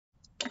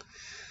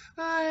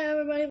Hi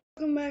everybody,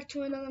 welcome back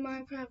to another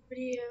Minecraft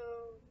video.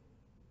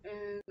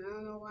 And I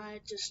don't know why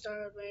it just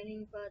started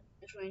raining, but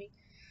it's raining.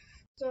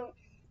 So,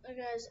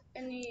 guys,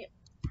 in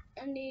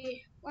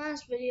the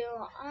last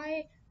video,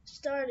 I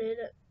started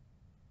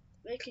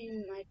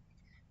making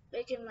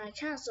my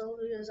castle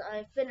because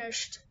I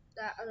finished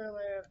that other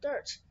layer of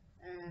dirt,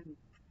 and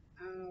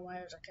I don't know why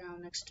there's a cow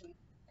next to me.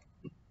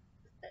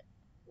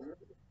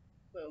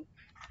 Boom.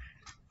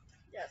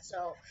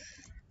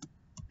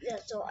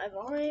 So I've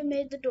already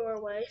made the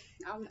doorway.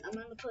 I'm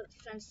gonna put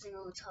fencing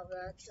on the top of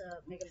that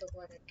to make it look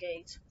like a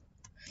gate.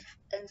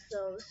 And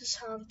so this is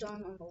how I've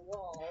done on the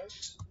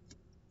walls.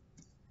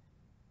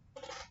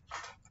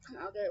 And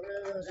I'll get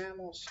rid of those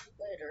animals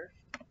later.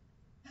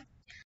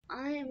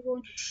 I am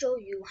going to show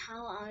you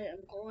how I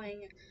am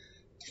going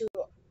to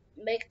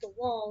make the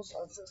walls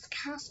of this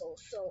castle.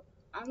 So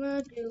I'm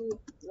going to do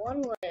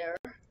one layer,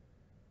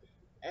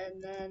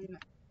 and then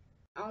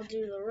I'll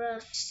do the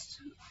rest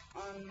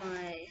on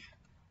my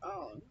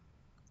own.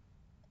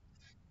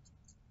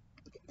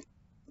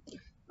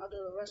 I'll do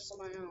the rest on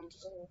my own.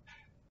 So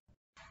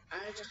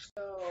I just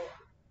go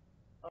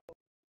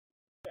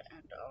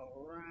and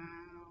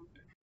around.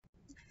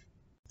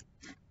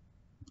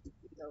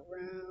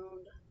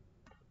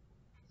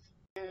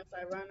 And if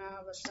I run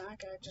out of a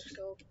stack, I just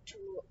go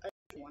to a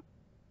new one.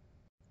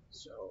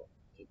 So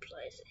keep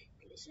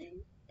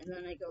placing, and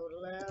then I go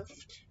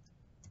left.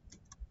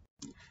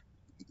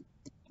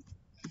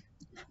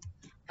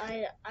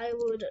 I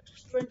would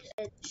sprint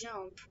and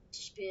jump to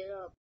speed it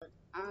up, but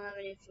I don't have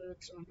any food,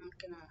 so I'm not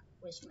gonna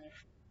waste my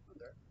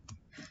hunger.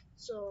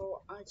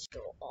 So I just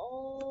go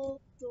all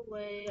the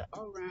way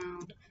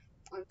around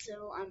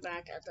until I'm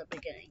back at the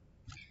beginning.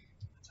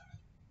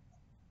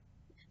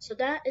 So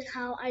that is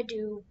how I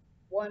do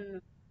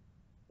one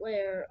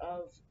layer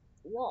of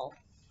wall.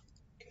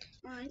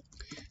 Alright,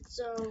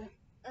 so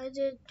I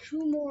did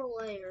 2 more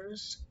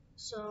layers,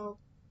 so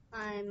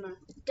I'm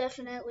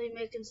definitely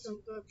making some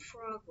good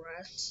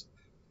progress.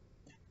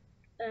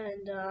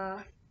 And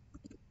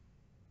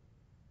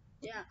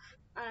yeah,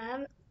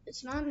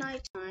 it's not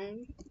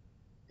nighttime,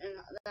 and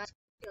that's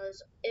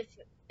because if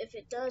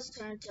it does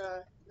turn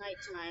to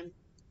nighttime,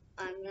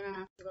 I'm gonna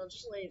have to go to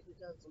sleep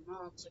because the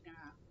mobs are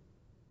gonna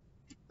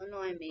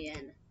annoy me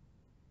and I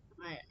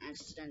might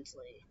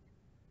accidentally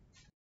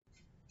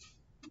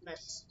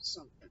mess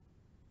something.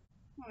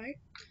 Alright.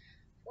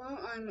 Well,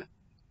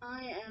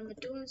 I am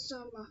doing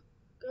some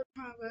good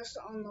progress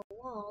on the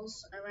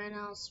walls. I ran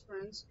out of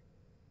sprints,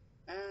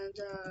 and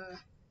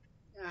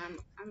yeah,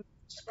 I'm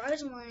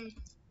surprisingly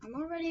I'm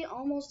already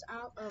almost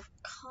out of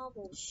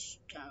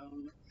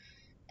cobblestone,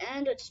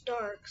 and it's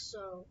dark,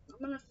 so I'm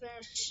gonna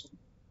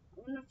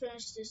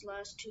finish these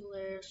last 2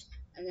 layers,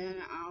 and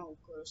then I'll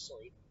go to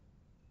sleep.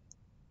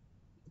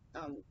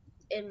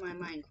 In my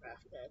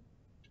Minecraft bed.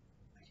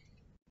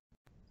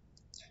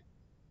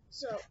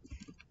 So,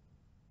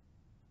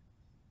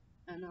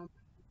 and I'm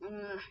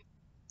gonna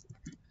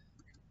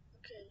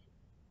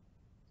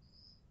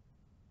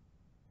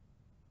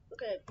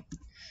okay.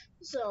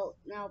 So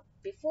now,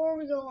 before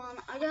we go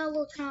on, I got a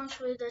little challenge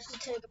for you that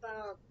should take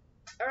about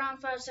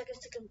around 5 seconds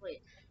to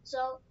complete.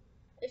 So,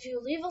 if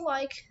you leave a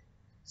like,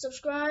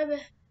 subscribe,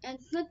 and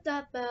click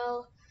that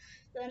bell,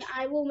 then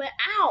I will make.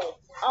 Ow!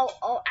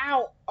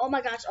 Ow! Oh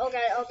my gosh!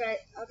 Okay.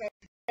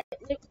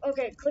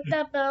 Click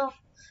that bell,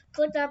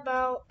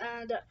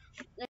 and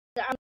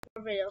I'm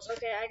more videos.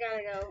 Okay, I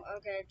gotta go.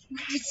 Okay,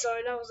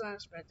 sorry, that was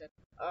unexpected.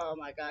 Oh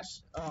my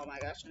gosh!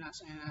 You're not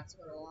saying I have to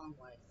go the long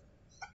way.